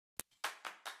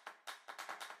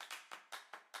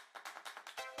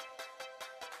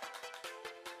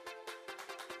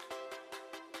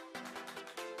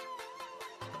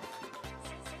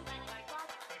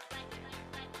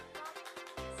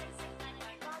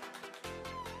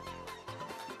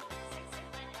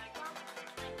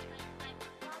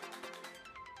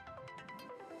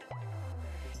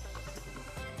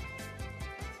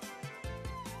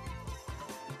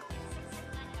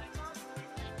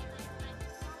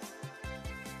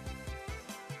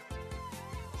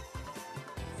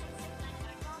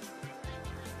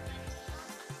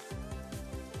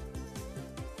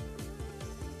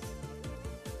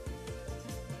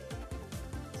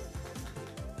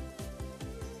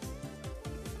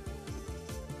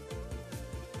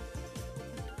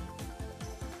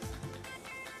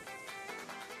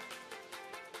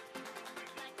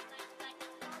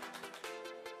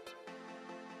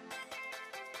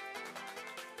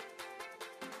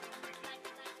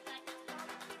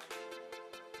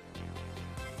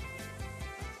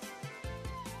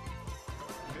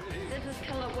This is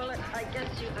Killer Willard. I guess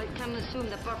you can assume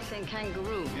the boxing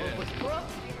kangaroo. Yeah.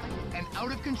 An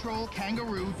out-of-control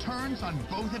kangaroo turns on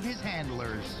both of his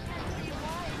handlers.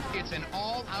 It's an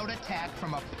all-out attack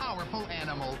from a powerful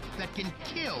animal that can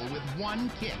kill with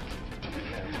one kick.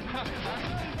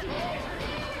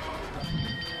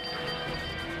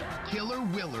 Killer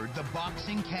Willard, the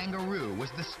boxing kangaroo,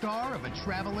 was the star of a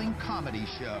traveling comedy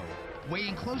show.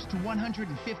 Weighing close to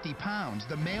 150 pounds,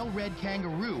 the male red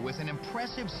kangaroo was an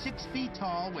impressive 6 feet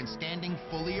tall when standing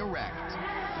fully erect.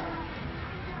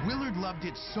 Willard loved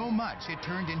it so much it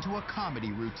turned into a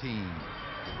comedy routine.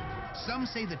 Some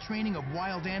say the training of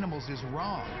wild animals is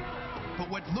wrong,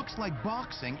 but what looks like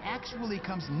boxing actually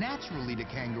comes naturally to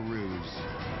kangaroos.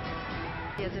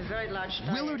 He has a very large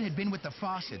diet. Willard had been with the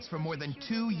Fawcett's for more than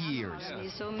 2 years.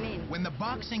 He's so mean. When the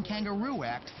Boxing Kangaroo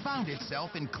Act found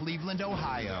itself in Cleveland,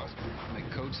 Ohio. My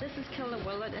coach. This is Killer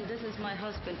Willard, and this is my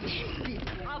husband.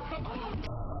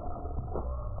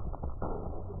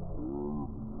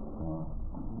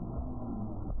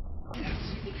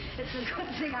 It's a good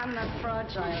thing I'm not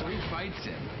fragile. Who fights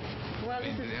him? Well,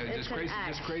 it's an act.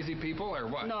 Just crazy people, or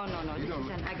what? No. This is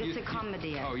an act. It's a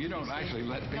comedy act. Oh, you don't actually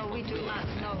let people No, we do not.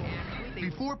 No.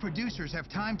 Before producers have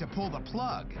time to pull the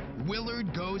plug,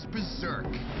 Willard goes berserk.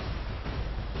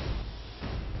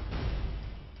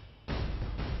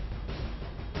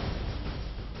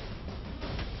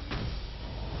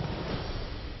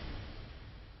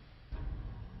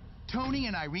 Tony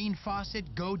and Irene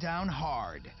Fawcett go down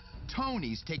hard.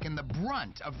 Tony's taken the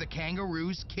brunt of the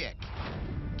kangaroo's kick.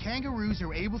 Kangaroos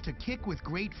are able to kick with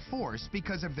great force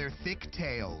because of their thick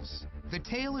tails. The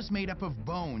tail is made up of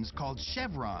bones called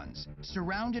chevrons,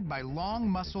 surrounded by long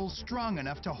muscles strong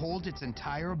enough to hold its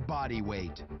entire body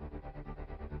weight.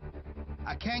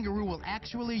 A kangaroo will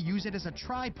actually use it as a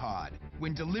tripod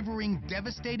when delivering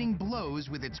devastating blows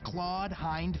with its clawed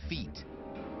hind feet.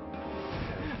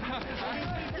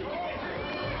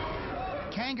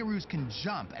 Kangaroos can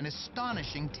jump an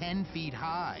astonishing 10 feet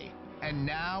high. And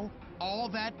now, all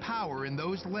that power in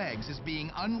those legs is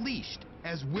being unleashed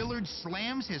as Willard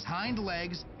slams his hind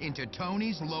legs into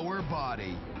Tony's lower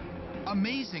body.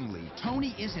 Amazingly,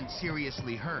 Tony isn't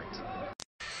seriously hurt.